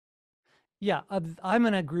Yeah, I'm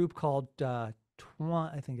in a group called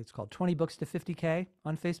I think it's called 20 Books to 50K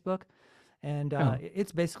on Facebook, and Oh,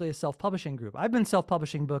 it's basically a self-publishing group. I've been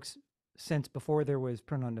self-publishing books since before there was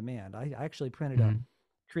print on demand. I actually mhm.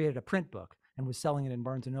 created a print book and was selling it in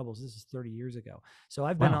Barnes and Nobles. This is 30 years ago. So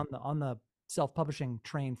I've been Wow. on the self-publishing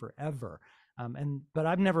train forever. But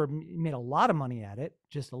I've never made a lot of money at it,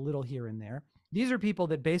 just a little here and there. These are people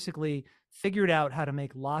that basically figured out how to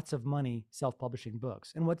make lots of money self-publishing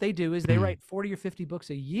books. And what they do is they Mm. write 40 or 50 books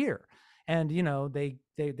a year. And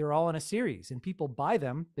they're all in a series and people buy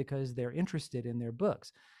them because they're interested in their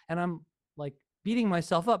books. And I'm like beating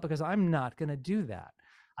myself up because I'm not going to do that.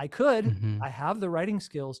 I could, Hmm. I have the writing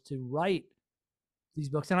skills to write these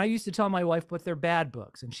books. And I used to tell my wife, but they're bad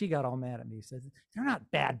books. And she got all mad at me. Says, they're not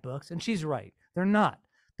bad books. And she's right. They're not,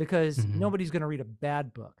 because Hmm. nobody's going to read a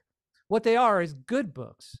bad book. What they are is good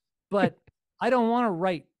books. But I don't want to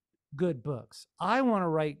write good books. I want to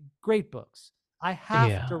write great books. I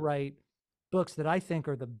have to Yeah. write books that I think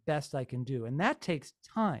are the best I can do. And that takes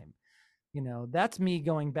time. That's me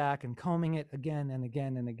going back and combing it again and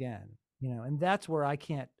again and again, and that's where I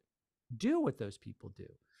can't do what those people do.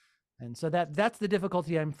 And so that's the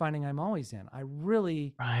difficulty I'm finding I'm always in. I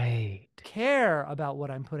really Right. care about what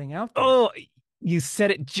I'm putting out there. Oh, you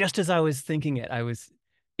said it just as I was thinking it. I was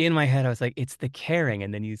in my head, I was like, it's the caring.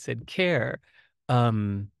 And then you said care.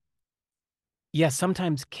 Um, yeah,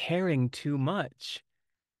 sometimes caring too much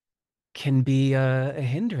can be a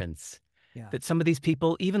hindrance. Yeah. That some of these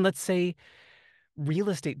people, even let's say real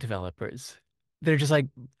estate developers, they're just like,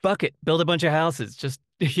 fuck it, build a bunch of houses, just,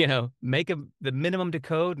 make them the minimum to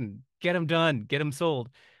code and get them done, get them sold.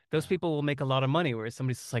 Those Yeah. people will make a lot of money, whereas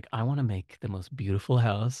somebody's just like, I want to make the most beautiful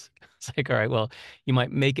house. It's like, all right, well, you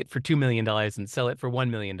might make it for $2 million and sell it for $1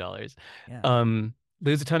 million. Yeah. Um,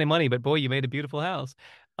 Lose a ton of money, but boy, you made a beautiful house.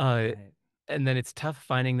 Uh, Right. and then it's tough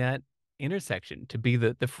finding that intersection to be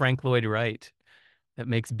the Frank Lloyd Wright that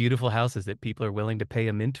makes beautiful houses that people are willing to pay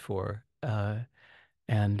a mint for.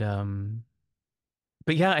 And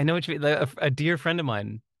but yeah, I know what you mean. A dear friend of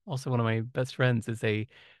mine, also one of my best friends, is a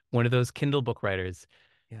one of those Kindle book writers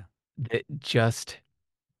Yeah. that just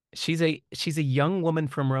she's a young woman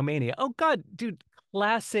from Romania. Oh God, dude,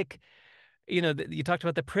 classic. You talked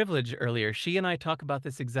about the privilege earlier. She and I talk about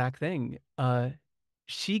this exact thing.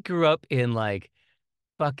 She grew up in like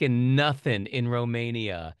fucking nothing in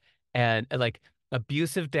Romania and like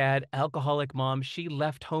abusive dad, alcoholic mom. She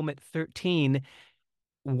left home at 13,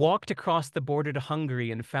 walked across the border to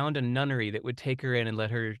Hungary and found a nunnery that would take her in and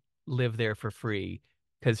let her live there for free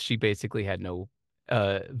because she basically had no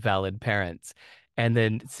valid parents. And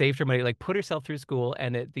then saved her money, like put herself through school,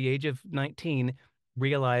 and at the age of 19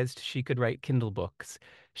 realized she could write Kindle books.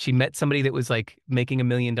 She met somebody that was like making $1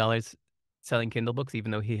 million selling Kindle books,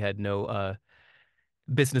 even though he had no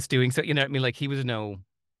business doing so. You know what I mean? Like he was no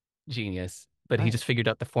genius, but he Right. just figured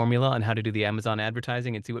out the formula on how to do the Amazon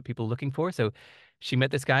advertising and see what people are looking for. So she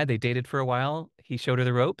met this guy, they dated for a while. He showed her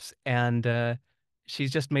the ropes, and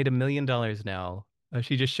she's just made $1 million now.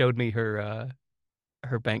 She just showed me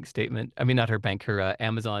her bank statement. I mean, not her bank, her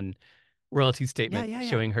Amazon royalty Yeah. statement Yeah. Yeah.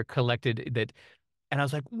 showing her collected that. And I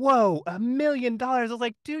was like, whoa, $1 million. I was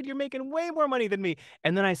like, dude, you're making way more money than me.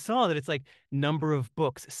 And then I saw that it's like number of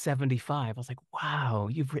books, 75. I was like, wow,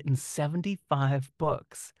 you've written 75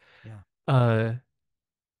 books. Yeah. Uh,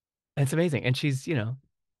 it's amazing. And she's, Hmm.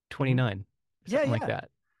 29, Yeah. something like Yeah. that.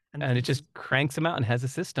 And And it just cranks them out and has a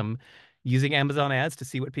system using Amazon ads to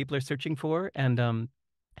see what people are searching for. And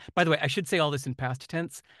by the way, I should say all this in past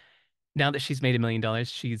tense. Now that she's made $1 million,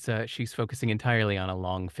 she's focusing entirely on a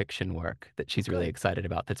long fiction work that oh, she's really good. excited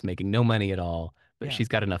about that's making no money at all, but Yeah. she's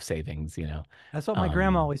got enough savings. That's what my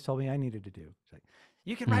grandma Um, always told me I needed to do. It's like,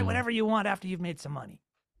 you can write mm, whatever you want after you've made some money.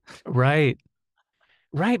 right.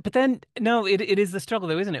 Right. But then no, it is the struggle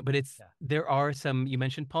though, isn't it? But Yeah. there are some, you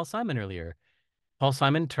mentioned Paul Simon earlier. Paul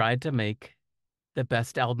Simon tried to make the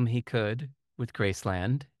best album he could with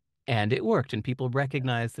Graceland, and it worked, and people Yes.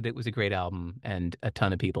 recognized that it was a great album, and a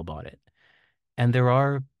ton of people bought it. And there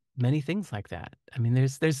are many things like that. I mean,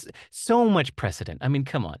 there's so much precedent. I mean,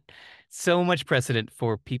 come on. So much precedent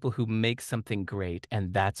for people who make something great,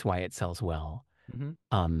 and that's why it sells well. Hmm.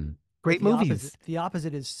 But Great movies. the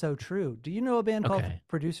opposite is so true. Do you know a band called the Okay.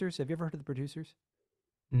 Producers? Have you ever heard of the Producers?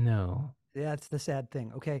 No. That's the sad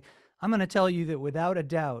thing. Okay. I'm going to tell you that without a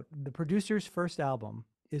doubt, the Producer's first album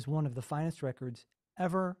is one of the finest records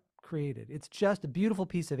ever created. It's just a beautiful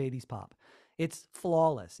piece of 80s pop. It's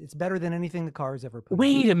flawless. It's better than anything the Cars ever put out.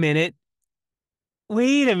 Wait a minute.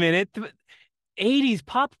 Wait a minute. 80s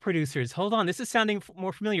pop producers. Hold on. This is sounding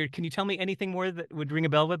more familiar. Can you tell me anything more that would ring a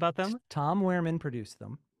bell about them? Tom Wehrman produced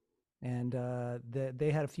them. and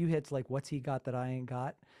they had a few hits like "What's He Got That I Ain't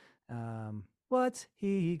Got," "What's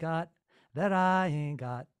He Got That I Ain't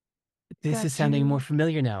Got." This is Got sounding more you.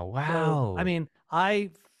 familiar now. So, I Wow. mean,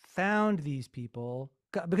 I found these people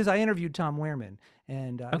because I interviewed Tom Wehrman,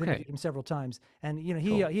 and I've interviewed Okay. him several times. And you know,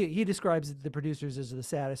 Cool. he describes the producers as the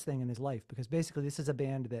saddest thing in his life because basically this is a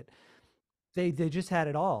band that they just had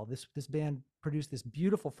it all. This band produced this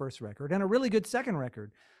beautiful first record and a really good second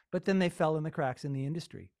record, but then they fell in the cracks in the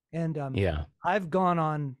industry. And Yeah. I've gone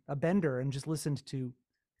on a bender and just listened to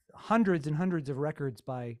hundreds and hundreds of records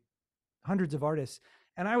by hundreds of artists,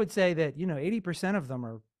 and I would say that 80% of them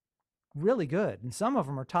are really good, and some of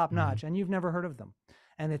them are top Mhm. notch, and you've never heard of them,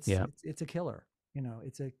 and it's Yeah. it's it's a killer.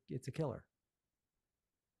 It's a killer.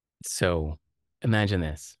 So imagine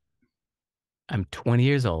this. I'm 20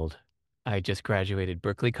 years old. I just graduated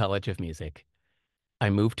Berklee College of Music. I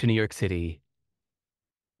moved to New York City,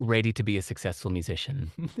 ready to be a successful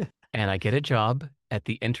musician. And I get a job at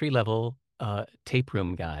the entry level tape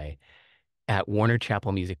room guy at Warner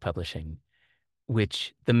Chappell Music Publishing,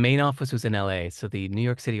 which the main office was in LA. So the New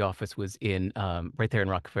York City office was in right there in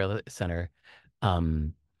Rockefeller Center.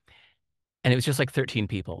 Um, and it was just like 13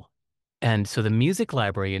 people. And so the music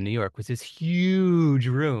library in New York was this huge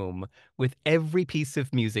room with every piece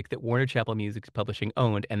of music that Warner Chappell Music Publishing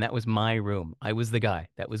owned, and that was my room. I was the guy.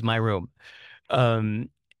 That was my room. Um,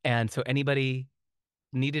 and so anybody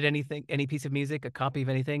needed anything, any piece of music, a copy of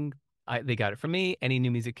anything, they got it from me. Any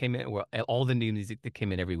new music came in, well, all the new music that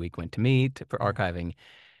came in every week went to me for Yeah. archiving.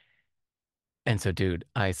 And so, dude,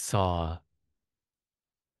 I saw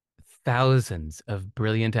thousands of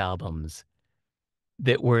brilliant albums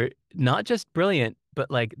that were not just brilliant, but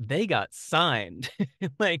like they got signed.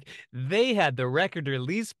 Like they had the record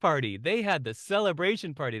release party, they had the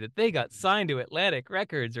celebration party that they got signed to Atlantic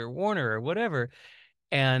Records or Warner or whatever.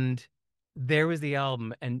 And there was the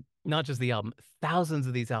album, and not just the album, thousands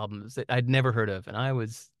of these albums that I'd never heard of. And I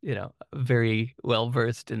was, very well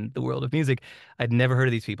versed in the world of music. I'd never heard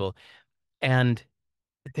of these people. And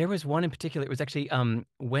there was one in particular. It was actually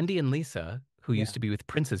Wendy and Lisa, who used Yeah. to be with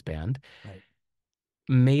Prince's band, Right.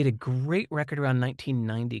 made a great record around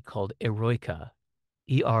 1990 called Eroica,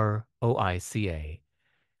 Eroica.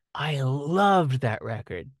 I loved that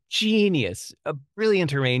record. Genius,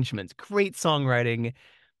 brilliant arrangements, great songwriting,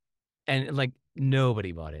 and like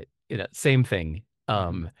nobody bought it. Same thing.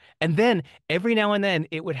 Hmm. And then every now and then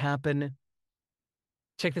it would happen.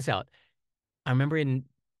 Check this out. I remember in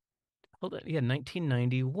hold on, yeah,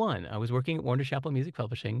 1991, I was working at Warner Chappell Music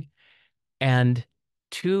Publishing, and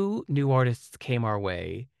two new artists came our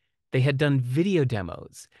way. They had done video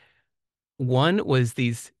demos. One was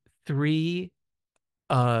these three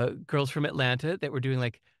girls from Atlanta that were doing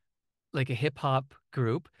like a hip hop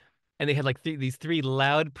group, and they had like these three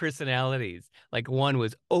loud personalities. Like one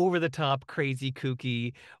was over the top, crazy,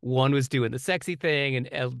 kooky. One was doing the sexy thing,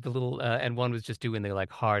 and the little, and one was just doing the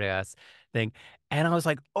like hard ass thing. And I was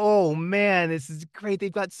like, oh man, this is great.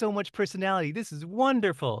 They've got so much personality. This is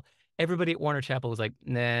wonderful. Everybody at Warner Chappell was like,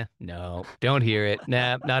 nah, no, don't hear it.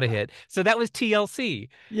 Nah, not a hit. So that was TLC.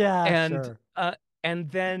 Yeah, And sure.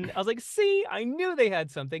 then I was like, see, I knew they had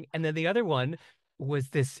something. And then the other one was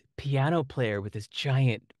this piano player with this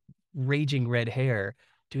giant raging red hair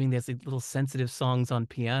doing these like, little sensitive songs on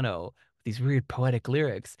piano with these weird poetic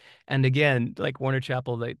lyrics. And again, like Warner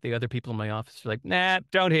Chappell, the other people in my office were like, nah,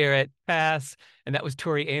 don't hear it, pass. And that was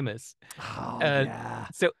Tori Amos. Oh Uh, yeah.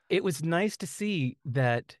 so it was nice to see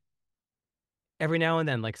that every now and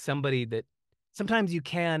then, like somebody that sometimes you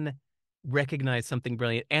can recognize something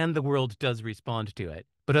brilliant and the world does respond to it.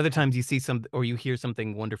 But other Yeah. times you see some or you hear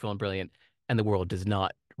something wonderful and brilliant and the world does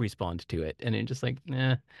not respond to it. And it's just like,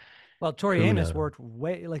 Well, Tori who Amos knows? worked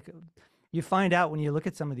way like you find out when you look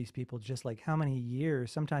at some of these people just like how many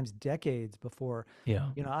years, sometimes decades before, Yeah.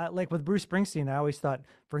 I like with Bruce Springsteen, I always thought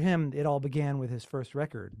for him it all began with his first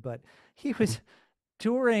record, but he Mhm. was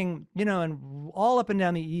touring, and all up and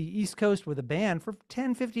down the East Coast with a band for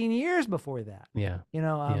 10, 15 years before that. Yeah.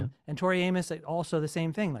 Yeah. And Tori Amos also the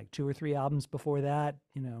same thing, like two or three albums before that.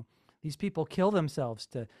 These people kill themselves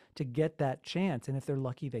to get that chance, and if they're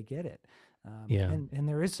lucky, they get it. Yeah. And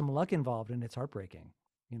there is some luck involved, and it's heartbreaking.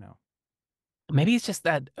 You know. Maybe it's just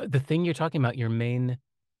that the thing you're talking about, your main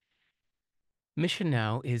mission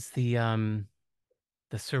now is the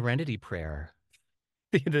serenity prayer.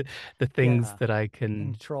 The, the things Yeah, that I the can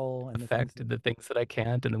control and the things affect that. and the things that I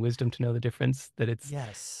can't and the wisdom to know the difference that it's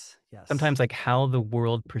Yes, yes, sometimes like how the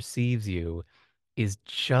world perceives you is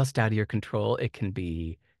just out of your control. It can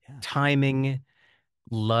be yeah, timing,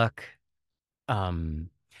 luck, um,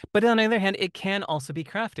 but on the other hand, it can also be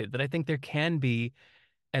crafted. That I think there can be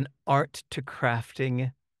an art to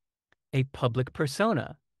crafting a public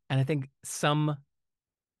persona. And I think some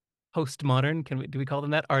postmodern, do we call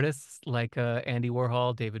them that? Artists like Andy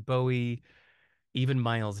Warhol, David Bowie, even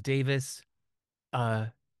Miles Davis, uh,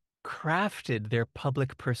 crafted their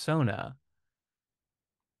public persona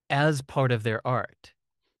as part of their art.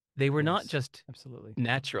 They were not Yes, just absolutely.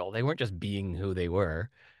 natural. They weren't just being who they were.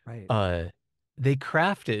 Right. Uh, they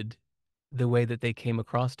crafted the way that they came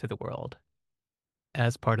across to the world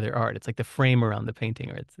as part of their art. It's like the frame around the painting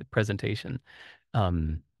or it's the presentation.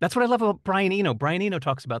 That's what I love about Brian Eno. Brian Eno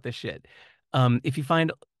talks about this shit. If you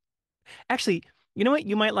find, actually, you know what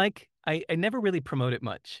you might like? I never really promote it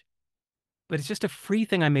much, but it's just a free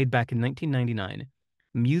thing I made back in 1999.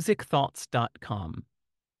 Musicthoughts.com.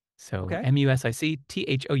 So Okay.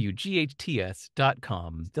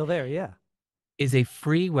 MUSICTHOUGHTS.com Still there. Yeah. is a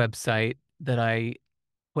free website that I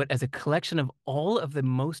put as a collection of all of the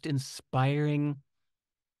most inspiring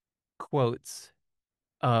quotes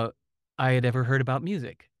uh, I had ever heard about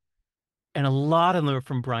music. And a lot of them are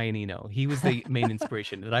from Brian Eno. He was the main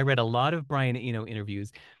inspiration. That I read a lot of Brian Eno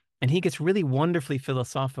interviews, and he gets really wonderfully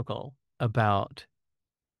philosophical about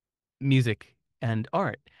music and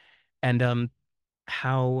art, and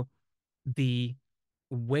how the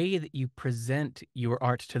way that you present your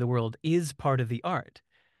art to the world is part of the art.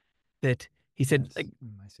 That he said, like,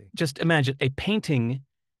 Yes. I see. just imagine a painting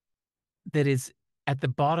that is at the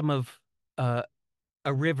bottom of uh,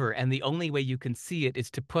 a river, and the only way you can see it is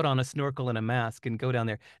to put on a snorkel and a mask and go down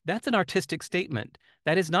there. That's an artistic statement.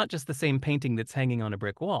 That is not just the same painting that's hanging on a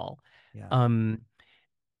brick wall. Yeah. Um,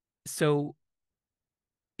 so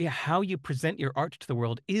yeah, how you present your art to the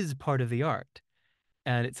world is part of the art.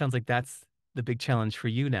 And it sounds like that's the big challenge for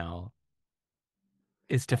you now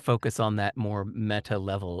is to I, focus on that more meta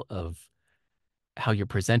level of how you're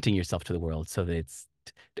presenting yourself to the world so that it's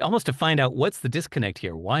almost to find out what's the disconnect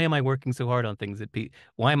here. Why am I working so hard on things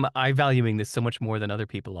why am I valuing this so much more than other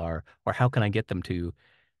people are? Or how can I get them to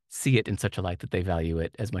see it in such a light that they value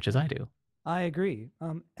it as much as yeah. I do? I agree.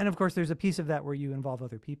 And of course, there's a piece of that where you involve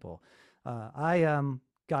other people. I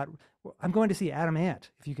got. I'm going to see Adam Ant,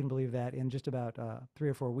 if you can believe that, in just about 3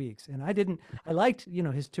 or 4 weeks. And I didn't. I liked,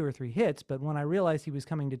 his 2 or 3 hits, but when I realized he was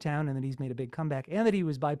coming to town and that he's made a big comeback and that he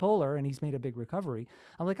was bipolar and he's made a big recovery,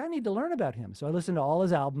 I'm like, I need to learn about him. So I listened to all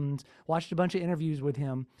his albums, watched a bunch of interviews with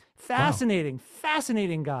him. Wow. Fascinating,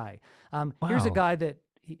 fascinating guy. Here's a Wow. guy that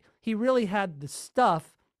he really had the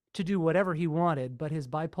stuff to do whatever he wanted, but his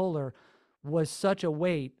bipolar was such a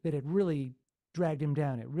weight that it really dragged him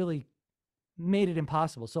down. It really made it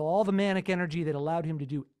impossible. So all the manic energy that allowed him to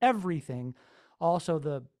do everything, also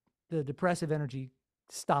the depressive energy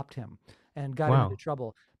stopped him and got him into Wow.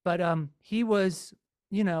 trouble. But he was,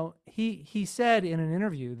 he said in an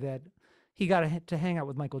interview that he got to hang out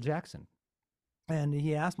with Michael Jackson, and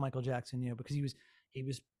he asked Michael Jackson, because he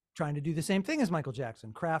was trying to do the same thing as Michael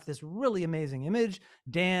Jackson, craft this really amazing image,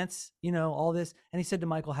 dance, all this. And he said to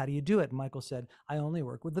Michael, "How do you do it?" And Michael said, "I only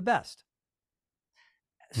work with the best."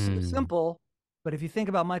 So Hmm. simple, but if you think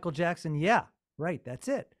about Michael Jackson, yeah, right, that's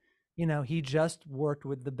it. He just worked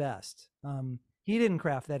with the best. He didn't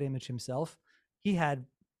craft that image himself. He had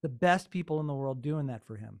the best people in the world doing that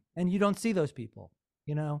for him, and you don't see those people.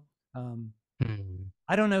 You know, um, Hmm.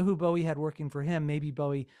 I don't know who Bowie had working for him. Maybe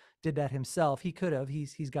Bowie did that himself. He could have.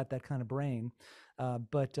 He's got that kind of brain.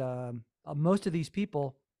 But most of these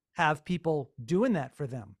people have people doing that for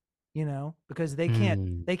them. Because they can't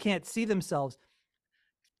Hmm. they can't see themselves.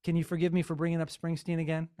 Can you forgive me for bringing up Springsteen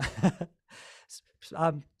again?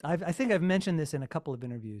 I think I've mentioned this in a couple of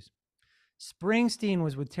interviews. Springsteen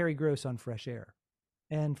was with Terry Gross on Fresh Air,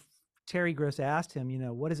 and Terry Gross asked him,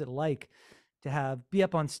 what is it like to be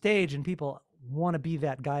up on stage and people want to be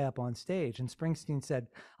that guy up on stage? And Springsteen said,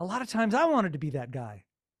 a lot of times I wanted to be that guy,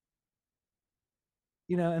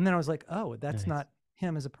 and then I was like, oh, that's Nice. not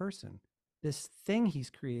him as a person. This thing he's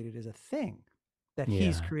created is a thing that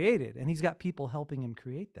he's Yeah. created, and he's got people helping him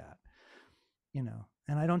create that, and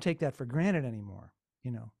I don't take that for granted anymore,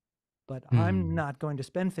 you know, but I'm Hmm. not going to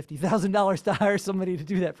spend $50,000 to hire somebody to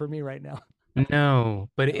do that for me right now. No,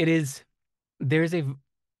 but No. it is, there's a,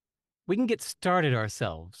 we can get started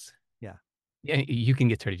ourselves. Yeah. Yeah, you can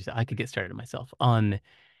get started yourself. I could get started myself on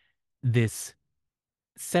this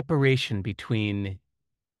separation between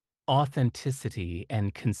authenticity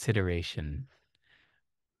and consideration.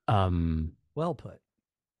 Um, Well put.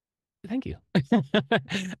 Thank you.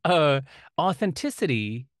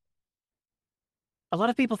 Authenticity, a lot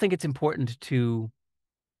of people think it's important to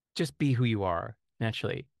just be who you are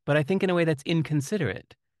naturally, but I think in a way that's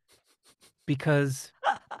inconsiderate because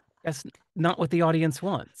that's not what the audience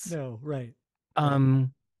wants. No, right. Right.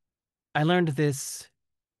 Um, I learned this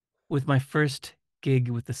with my first gig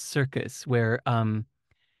with the circus where when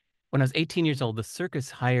I was 18 years old, the circus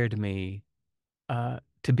hired me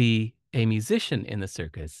to be a musician in the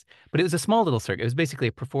circus. But it was a small little circus. It was basically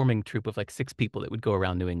a performing troupe of like 6 people that would go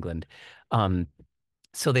around New England. Um,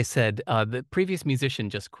 so they said, the previous musician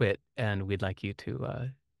just quit and we'd like you to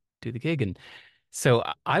do the gig. And so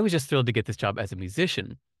I was just thrilled to get this job as a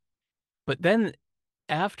musician. But then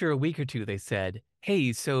after a week or two, they said,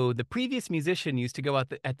 hey, so the previous musician used to go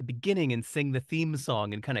out at the beginning and sing the theme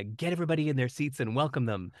song and kind of get everybody in their seats and welcome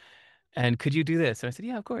them. And could you do this? And I said,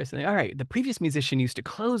 yeah, of course. And they, all right, the previous musician used to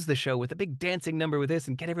close the show with a big dancing number with this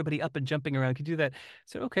and get everybody up and jumping around. Could you do that?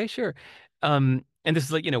 So, okay, sure. And this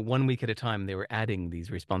is like, 1 week at a time, they were adding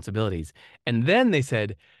these responsibilities. And then they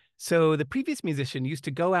said, so the previous musician used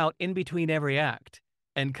to go out in between every act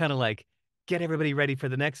and kind of like get everybody ready for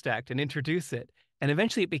the next act and introduce it. And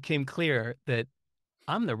eventually it became clear that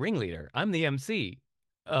I'm the ringleader. I'm the MC.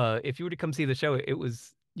 If you were to come see the show,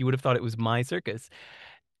 you would have thought it was my circus.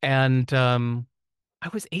 And I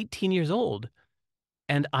was 18 years old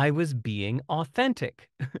and I was being authentic.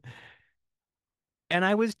 And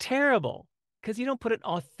I was terrible because you don't put an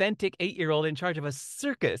authentic 8-year old in charge of a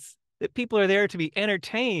circus that people are there to be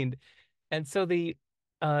entertained. And so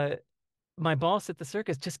uh, my boss at the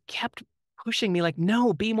circus just kept pushing me like,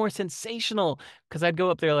 no, be more sensational. Because I'd go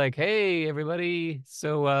up there like, hey, everybody.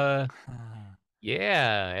 So,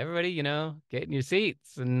 yeah, everybody, get in your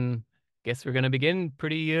seats and guess we're gonna begin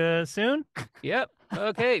pretty soon. Yep.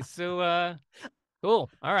 Okay, so cool.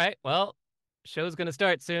 All right. Well, show's gonna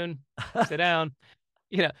start soon. Sit down.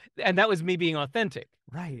 You know, and that was me being authentic.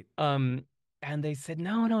 Right. Um, and they said,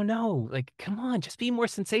 no, no, no, like, come on, just be more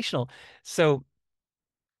sensational. So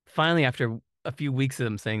finally, after a few weeks of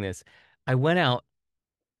them saying this, I went out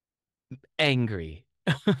angry.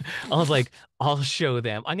 I was like, I'll show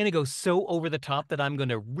them. I'm going to go so over the top that I'm going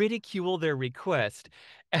to ridicule their request.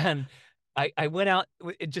 And I went out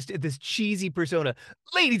with just this cheesy persona.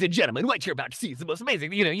 Ladies and gentlemen, what you're about to see is the most amazing.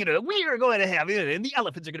 We are going to have, and the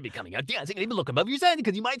elephants are going to be coming out dancing. And even look above your head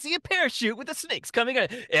because you might see a parachute with the snakes coming out.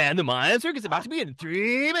 And the Mayan circus is about to begin in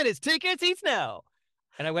 3 minutes. Take your seats now.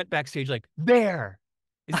 And I went backstage like, there.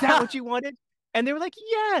 Is that what you wanted? And they were like,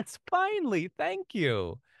 yes, finally. Thank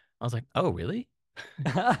you. I was like, oh, really?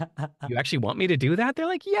 You actually want me to do that? They're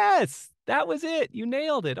like, yes, that was it. You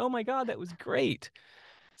nailed it. Oh my God, that was great.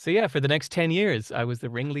 So yeah, for the next 10 years, I was the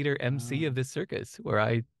ringleader MC of Oh. this circus where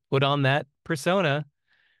I put on that persona.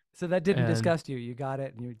 So that didn't And disgust you. You got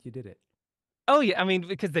it and you did it. oh yeah, I mean,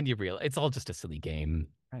 because then you realize it's all just a silly game,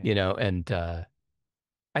 Right. and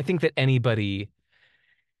I think that anybody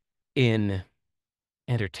in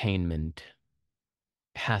entertainment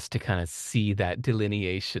has to kind of see that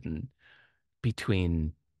delineation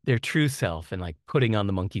between their true self and like putting on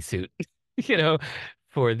the monkey suit, you know,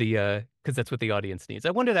 for the because that's what the audience needs.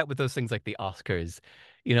 I wonder that with those things like the Oscars,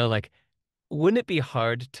 like wouldn't it be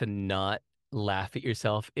hard to not laugh at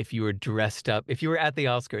yourself if you were dressed up, if you were at the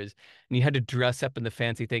Oscars and you had to dress up in the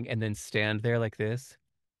fancy thing and then stand there like this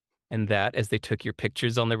and that as they took your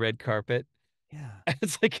pictures on the red carpet? Yeah.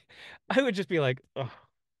 It's like I would just be like, oh,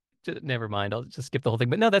 never mind. I'll just skip the whole thing.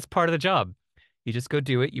 But no, that's part of the job. You just go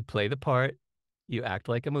do it. You play the part. You act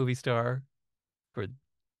like a movie star for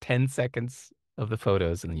 10 seconds of the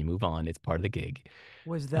photos, and then you move on. It's part of the gig.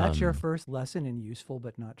 Was that your Um, first lesson in useful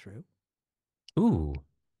but not true? ooh,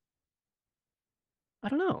 I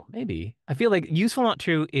don't know. Maybe. I feel like useful, not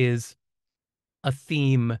true is a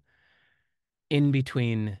theme in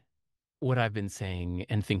between what I've been saying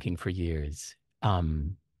and thinking for years.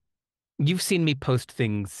 You've seen me post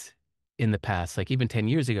things in the past, like even 10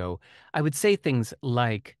 years ago. I would say things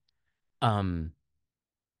like, um,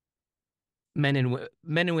 men and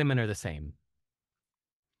women are the same.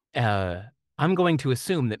 Uh, I'm going to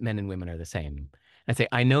assume that men and women are the same. I say,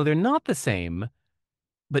 I know they're not the same,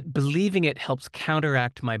 but believing it helps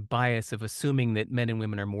counteract my bias of assuming that men and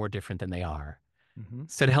women are more different than they are. Mm-hmm.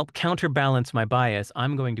 So to help counterbalance my bias,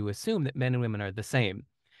 I'm going to assume that men and women are the same.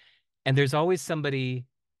 And there's always somebody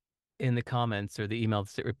in the comments or the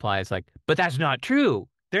emails that replies like, but that's not true.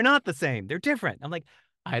 They're not the same. They're different. I'm like,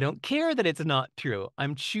 I don't care that it's not true.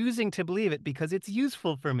 I'm choosing to believe it because it's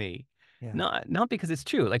useful for me. Yeah. Not because it's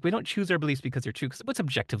true. Like we don't choose our beliefs because they're true. Because what's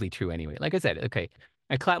objectively true anyway? Like I said, okay,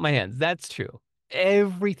 I clap my hands. That's true.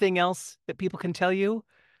 Everything else that people can tell you,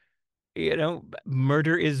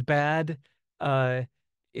 murder is bad. Uh,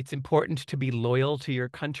 it's important to be loyal to your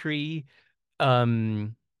country.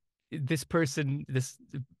 Um, this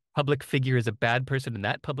public figure is a bad person and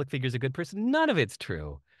that public figure is a good person. None of it's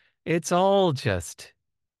true. It's all just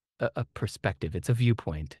a perspective. It's a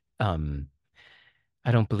viewpoint.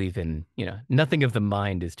 I don't believe in, nothing of the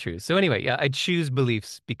mind is true. So anyway, yeah, I choose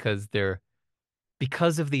beliefs because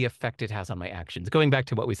of the effect it has on my actions. Going back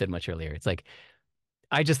to what we said much earlier, it's like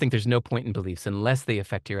I just think there's no point in beliefs unless they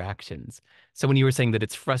affect your actions. So when you were saying that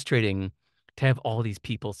it's frustrating to have all these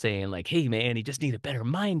people saying like, "Hey man, you just need a better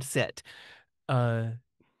mindset," uh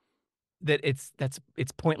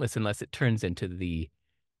it's pointless unless it turns into the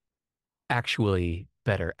actually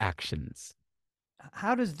better actions.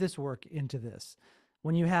 How does this work into this?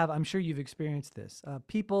 When you have, I'm sure you've experienced this,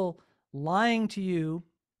 people lying to you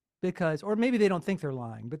because, or maybe they don't think they're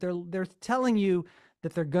lying, but they're telling you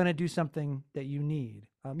that they're going to do something that you need.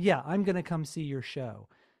 Yeah, I'm going to come see your show,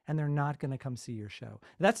 and they're not going to come see your show.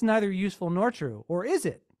 That's neither useful nor true, or is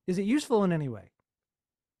it? Is it useful in any way?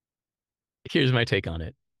 Here's my take on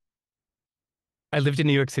it. I lived in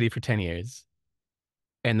New York City for 10 years,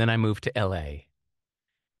 and then I moved to LA.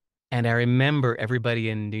 And I remember everybody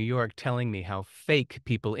in New York telling me how fake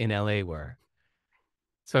people in LA were.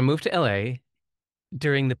 So I moved to LA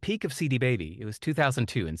during the peak of CD Baby. It was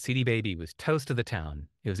 2002, and CD Baby was toast of the town.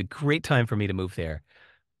 It was a great time for me to move there.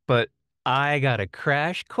 But I got a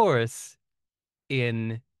crash course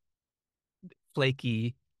in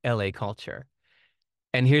flaky LA culture.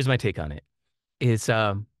 And here's my take on it is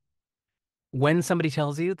when somebody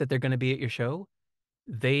tells you that they're going to be at your show,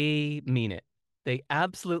 they mean it. They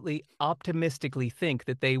absolutely optimistically think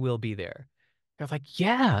that they will be there. They're like,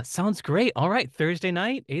 yeah, sounds great. All right, Thursday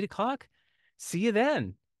night, 8 o'clock. See you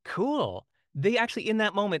then. Cool. They actually, in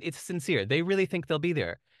that moment, it's sincere. They really think they'll be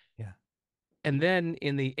there. Yeah. And then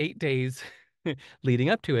in the 8 days leading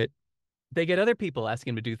up to it, they get other people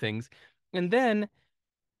asking them to do things. And then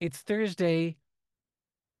it's Thursday.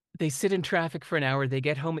 They sit in traffic for an hour. They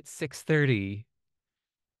get home at 6:30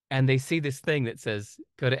 and they see this thing that says,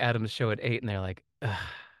 go to Adam's show at 8. And they're like, ugh,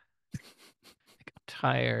 I'm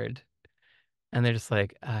tired. And they're just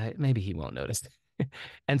like, maybe he won't notice.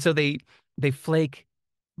 And so they flake,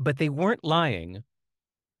 but they weren't lying.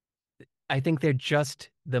 I think they're just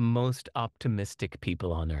the most optimistic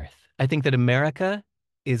people on earth. I think that America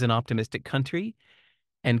is an optimistic country,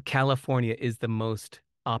 and California is the most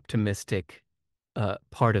optimistic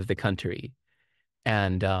part of the country.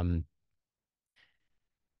 And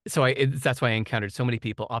that's why I encountered so many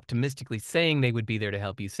people optimistically saying they would be there to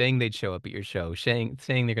help you, saying they'd show up at your show, saying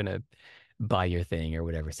they're gonna buy your thing or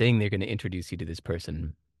whatever, saying they're gonna introduce you to this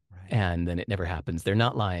person, Right. and then it never happens. They're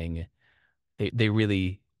not lying. They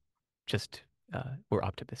really just were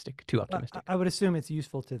optimistic, too Well, I optimistic. I would assume it's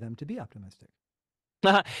useful to them to be optimistic.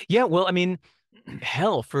 Yeah, well, I mean,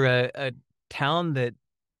 hell, for a town that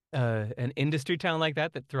an industry town like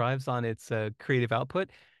that thrives on its creative output.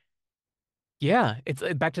 Yeah, it's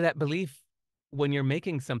back to that belief when you're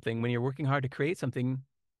making something, when you're working hard to create something,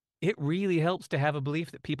 it really helps to have a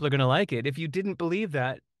belief that people are going to like it. If you didn't believe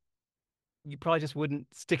that, you probably just wouldn't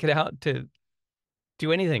stick it out to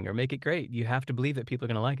do anything or make it great. You have to believe that people are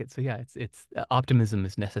going to like it. So yeah, it's optimism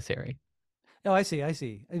is necessary. Oh, I see. I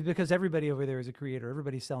see. Because everybody over there is a creator.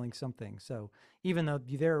 Everybody's selling something. So even though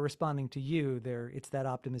they're responding to you, it's that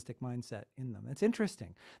optimistic mindset in them. It's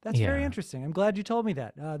interesting. That's very Yeah. interesting. I'm glad you told me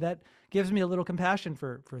that. That gives me a little compassion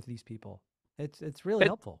for these people. It's really That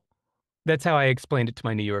helpful. that's how I explained it to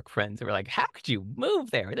my New York friends. They were like, "How could you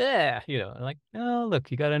move there?" I'm like, "No,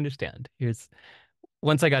 look, you got to understand. Here's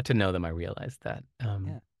once I got to know them, I realized that.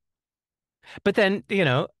 Yeah. But then,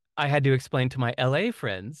 I had to explain to my LA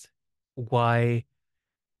friends why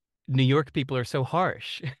New York people are so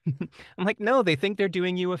harsh. I'm like, no, they think they're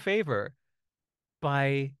doing you a favor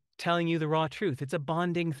by telling you the raw truth. It's a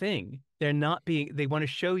bonding thing. They want to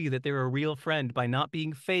show you that they're a real friend by not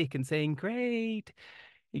being fake and saying, great,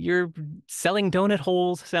 you're selling donut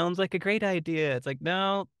holes. Sounds like a great idea. It's like,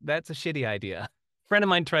 no, that's a shitty idea. A friend of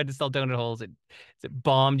mine tried to sell donut holes. It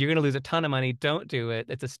bombed. You're going to lose a ton of money. Don't do it.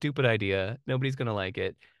 It's a stupid idea. Nobody's going to like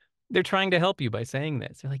it. They're trying to help you by saying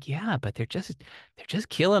this. They're like, yeah, but they're just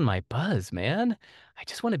killing my buzz, man. I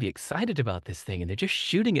just want to be excited about this thing, and they're just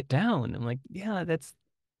shooting it down. I'm like, yeah,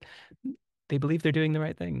 they believe they're doing the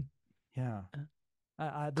right thing. Yeah.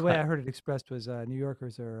 The way Cla- I heard it expressed was New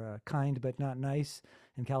Yorkers are kind but not nice,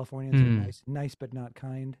 and Californians are Hmm. nice but not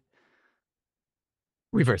kind.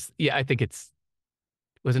 Reverse. Yeah, I think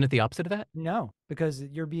wasn't it the opposite of that? No, because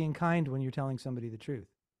you're being kind when you're telling somebody the truth.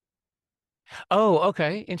 Oh,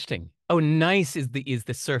 okay. Interesting. Oh, nice is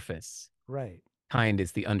the surface. Right. Kind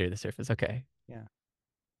is the under the surface. Okay. Yeah.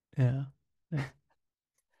 Yeah.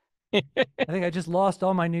 I think I just lost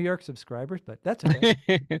all my New York subscribers, but that's okay.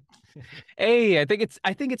 Hey, I think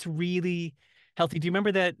it's really healthy. Do you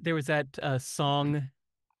remember that there was that song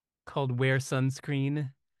called Wear Sunscreen?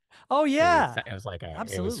 Oh yeah, It was like it was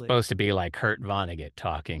absolutely. supposed to be like Kurt Vonnegut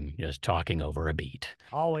talking, just talking over a beat.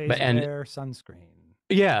 But Always and wear sunscreen.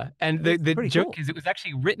 yeah, and It was the pretty joke cool. is it was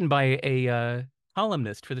actually written by a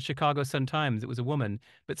columnist for the Chicago Sun-Times. It was a woman,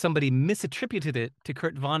 but somebody misattributed it to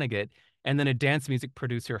Kurt Vonnegut, and then a dance music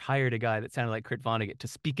producer hired a guy that sounded like Kurt Vonnegut to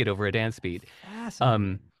speak it over a dance beat. Um,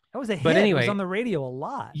 Fascinating. That was a but hit. It was on anyway, the radio a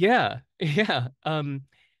lot. yeah, yeah.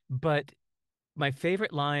 But my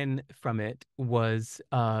favorite line from it was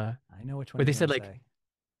I know which one where you're they going said to like,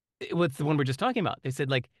 say. what's the one we're just talking about? They said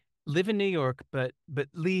like, live in New York, but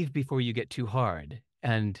leave before you get too hard,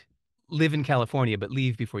 and live in California, but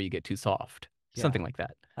leave before you get too soft. Yeah. Something like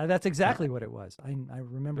that. That's Uh, exactly what it was. I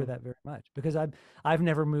remember so, that very much because I've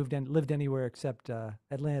never moved and lived anywhere except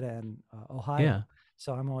Atlanta and yeah, Ohio.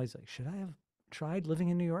 So I'm always like, should I have tried living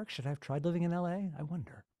in New York? Should I have tried living in LA? I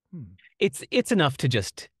wonder. Hmm. it's enough to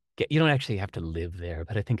just get. You don't actually have to live there,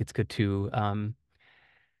 but I think it's good to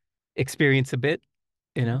experience a bit.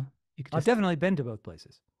 You Yeah. know, you could I've just definitely been to both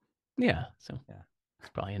places. yeah. So Yeah. it's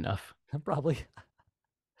probably enough. Probably.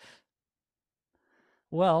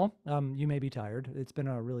 Well, you may be tired. It's been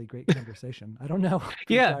a really great conversation. I don't know if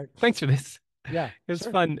you're Yeah, tired. thanks for this. Yeah, It was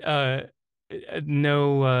sure. fun. No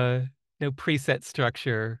preset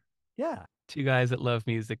structure. Yeah, Two guys that love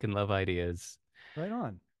music and love ideas, right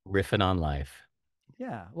on. riffing on life.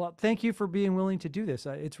 Yeah. Well, thank you for being willing to do this.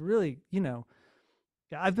 It's really,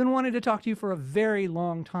 I've been wanting to talk to you for a very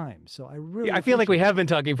long time. So I Yeah, really I feel like we appreciate it. have been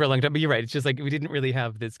talking for a long time, but you're right. It's just like we didn't really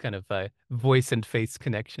have this kind of voice and face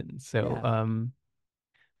connection. So, Yeah,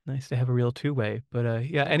 nice to have a real two-way. But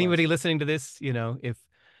yeah, likewise. anybody listening to this, if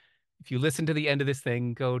you listen to the end of this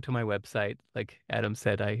thing, go to my website. Like Adam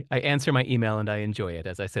said, I answer my email and I enjoy it,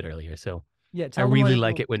 as I said earlier. So Yeah, I tell them really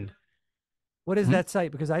like it when what is Hmm? that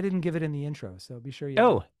site because I didn't give it in the intro. So be sure you do.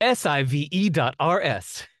 Oh,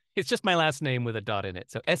 Sive.rs. It's just my last name with a dot in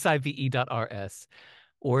it. So Sive.rs,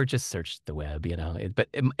 or just search the web, but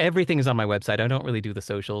everything is on my website. I don't really do the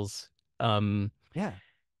socials. Um, Yeah,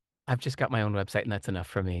 I've just got my own website and that's enough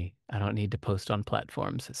for me. I don't need to post on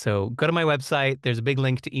platforms. So go to my website. There's a big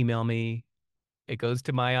link to email me. It goes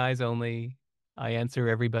to my eyes only. I answer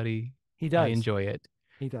everybody. he I does. enjoy it.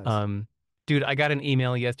 He does. Um, dude, I got an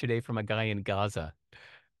email yesterday from a guy in Gaza.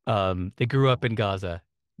 They grew up Wow. in Gaza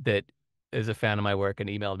that is a fan of my work and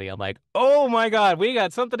emailed me. I'm like, oh my God, we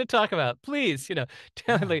got something to talk about. Please, tell me.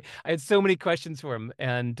 Yeah. Like, I had so many questions for him.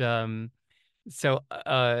 And so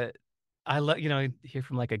I love, I hear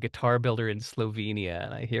from like a guitar builder in Slovenia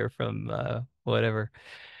and I hear from whatever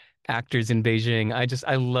actors in Beijing.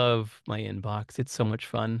 I love my inbox. It's so much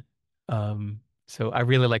fun. So I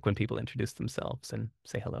really like when people introduce themselves and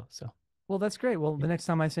say hello. So Well, that's great. Well, yeah. the next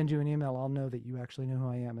time I send you an email, I'll know that you actually know who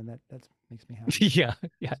I am, and that makes me happy. Yeah,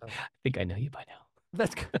 yeah. So I think I know you by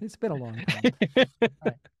that's good. It's been a long time. All right.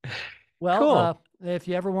 now. Well, Cool. if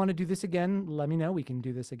you ever want to do this again, let me know. We can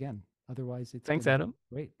do this again. Otherwise, it's Thanks, been Adam.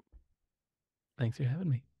 great. Thanks for having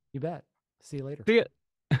me. You bet. See you later. See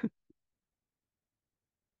ya.